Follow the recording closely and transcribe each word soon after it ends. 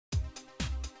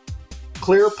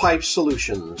Clear Pipe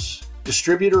Solutions,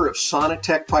 distributor of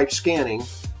SoniTech pipe scanning,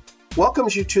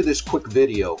 welcomes you to this quick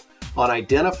video on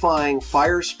identifying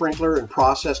fire sprinkler and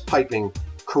process piping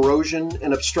corrosion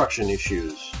and obstruction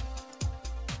issues.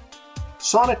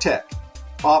 SoniTech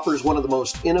offers one of the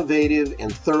most innovative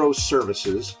and thorough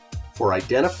services for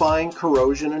identifying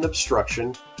corrosion and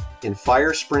obstruction in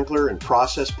fire sprinkler and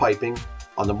process piping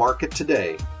on the market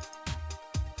today.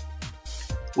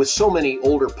 With so many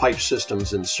older pipe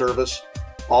systems in service,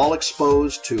 all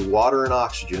exposed to water and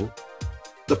oxygen,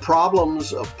 the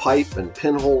problems of pipe and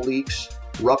pinhole leaks,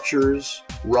 ruptures,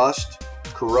 rust,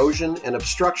 corrosion, and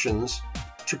obstructions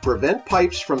to prevent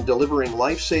pipes from delivering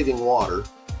life-saving water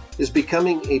is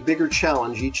becoming a bigger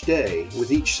challenge each day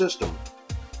with each system.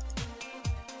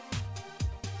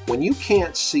 When you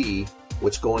can't see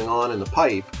what's going on in the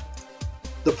pipe,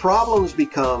 the problems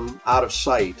become out of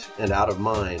sight and out of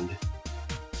mind.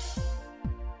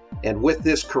 And with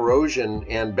this corrosion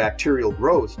and bacterial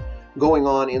growth going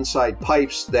on inside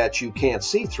pipes that you can't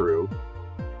see through,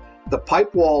 the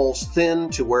pipe walls thin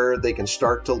to where they can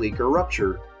start to leak or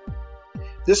rupture.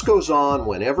 This goes on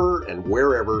whenever and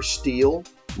wherever steel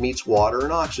meets water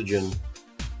and oxygen.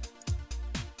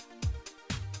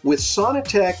 With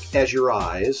SoniTech as your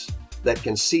eyes that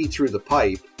can see through the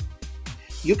pipe,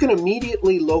 you can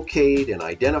immediately locate and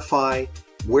identify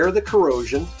where the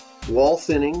corrosion, wall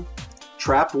thinning,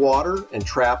 trapped water, and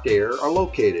trapped air are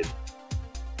located.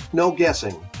 No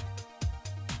guessing.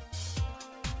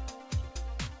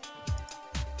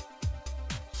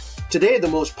 Today, the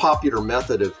most popular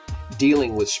method of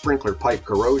dealing with sprinkler pipe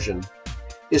corrosion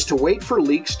is to wait for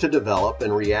leaks to develop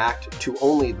and react to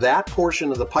only that portion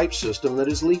of the pipe system that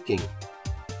is leaking,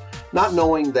 not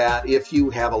knowing that if you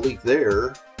have a leak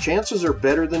there, chances are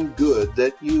better than good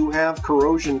that you have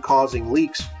corrosion-causing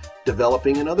leaks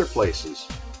developing in other places.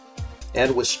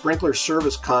 And with sprinkler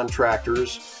service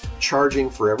contractors charging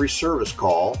for every service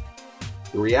call,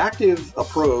 the reactive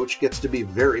approach gets to be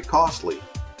very costly.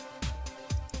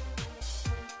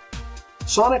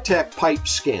 SoniTech pipe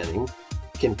scanning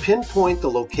can pinpoint the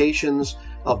locations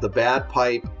of the bad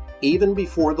pipe even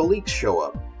before the leaks show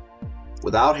up,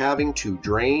 without having to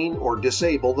drain or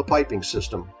disable the piping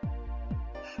system.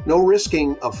 No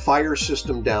risking of fire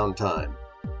system downtime.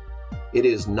 It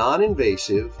is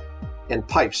non-invasive and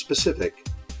pipe specific.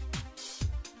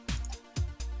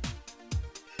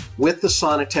 With the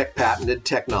SoniTech patented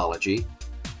technology,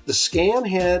 the scan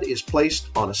head is placed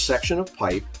on a section of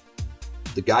pipe.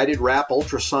 The guided wrap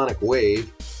ultrasonic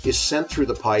wave is sent through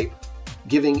the pipe,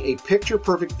 giving a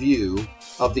picture-perfect view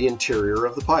of the interior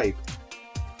of the pipe.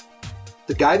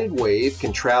 The guided wave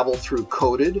can travel through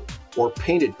coated or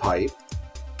painted pipe,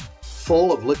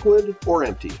 full of liquid or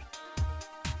empty.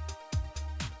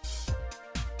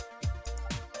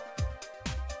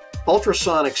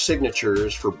 Ultrasonic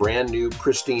signatures for brand new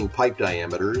pristine pipe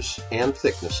diameters and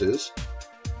thicknesses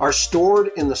are stored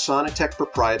in the SoniTech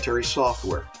proprietary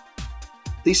software.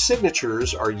 These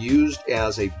signatures are used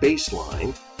as a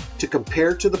baseline to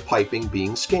compare to the piping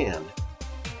being scanned.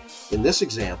 In this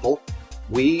example,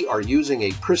 we are using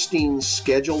a pristine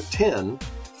Schedule 10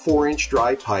 4-inch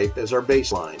dry pipe as our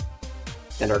baseline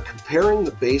and are comparing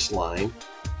the baseline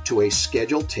to a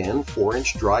Schedule 10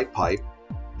 4-inch dry pipe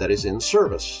that is in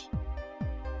service.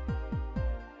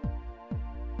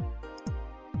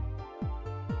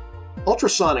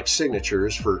 Ultrasonic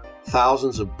signatures for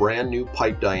thousands of brand new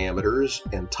pipe diameters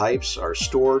and types are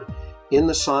stored in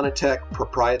the SoniTech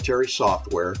proprietary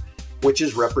software, which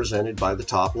is represented by the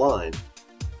top line.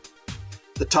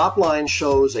 The top line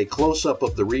shows a close-up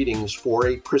of the readings for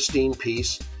a pristine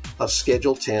piece of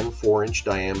Schedule 10 4-inch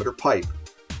diameter pipe.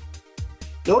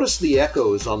 Notice the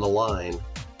echoes on the line,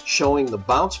 showing the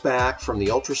bounce back from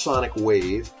the ultrasonic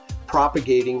wave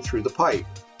propagating through the pipe.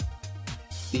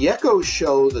 The echoes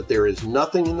show that there is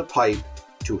nothing in the pipe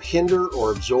to hinder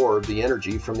or absorb the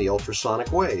energy from the ultrasonic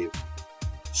wave,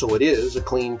 so it is a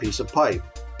clean piece of pipe.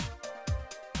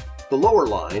 The lower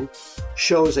line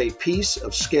shows a piece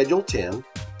of Schedule 10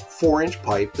 4-inch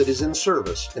pipe that is in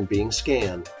service and being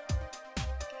scanned.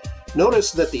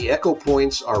 Notice that the echo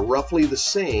points are roughly the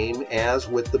same as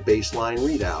with the baseline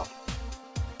readout,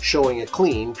 showing a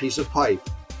clean piece of pipe.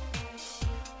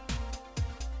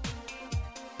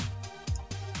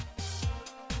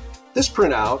 This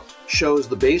printout shows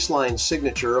the baseline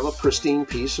signature of a pristine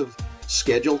piece of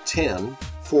Schedule 10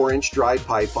 4-inch dry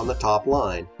pipe on the top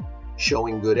line,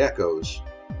 showing good echoes.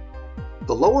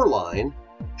 The lower line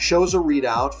shows a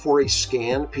readout for a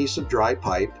scanned piece of dry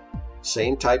pipe,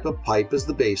 same type of pipe as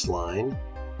the baseline,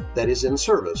 that is in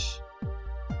service.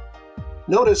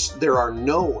 Notice there are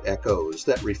no echoes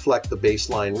that reflect the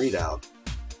baseline readout,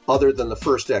 other than the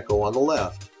first echo on the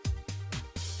left.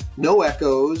 No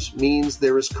echoes means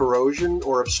there is corrosion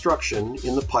or obstruction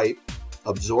in the pipe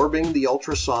absorbing the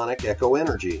ultrasonic echo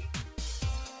energy.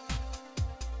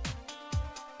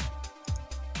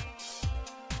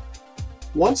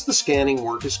 Once the scanning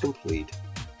work is complete,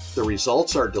 the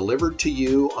results are delivered to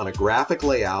you on a graphic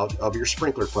layout of your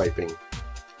sprinkler piping,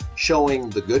 showing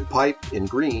the good pipe in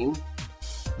green,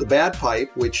 the bad pipe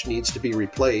which needs to be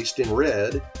replaced in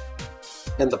red,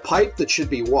 and the pipe that should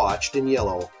be watched in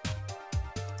yellow.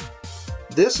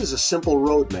 This is a simple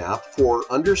roadmap for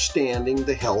understanding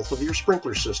the health of your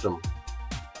sprinkler system.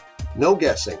 No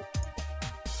guessing,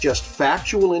 just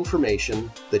factual information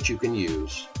that you can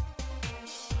use.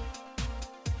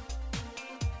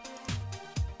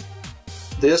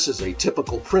 This is a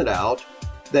typical printout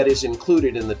that is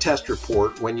included in the test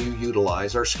report when you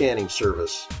utilize our scanning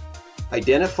service,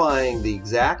 identifying the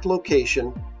exact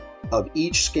location of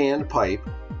each scanned pipe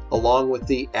along with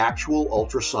the actual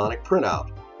ultrasonic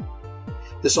printout.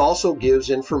 This also gives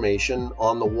information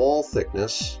on the wall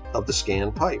thickness of the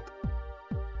scanned pipe.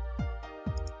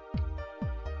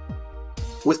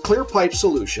 With Clear Pipe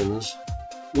Solutions,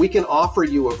 we can offer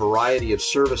you a variety of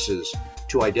services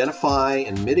to identify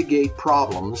and mitigate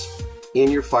problems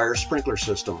in your fire sprinkler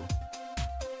system.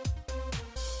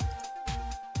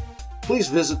 Please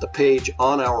visit the page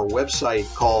on our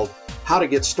website called How to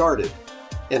Get Started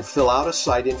and fill out a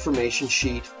site information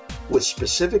sheet with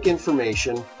specific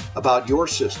information about your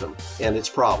system and its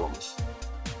problems.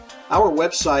 Our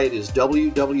website is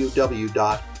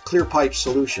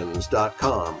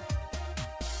www.clearpipesolutions.com.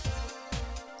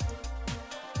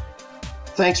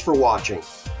 Thanks for watching.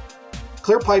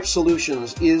 Clear Pipe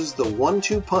Solutions is the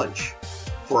one-two punch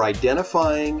for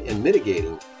identifying and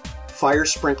mitigating fire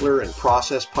sprinkler and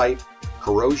process pipe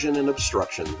corrosion and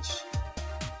obstructions.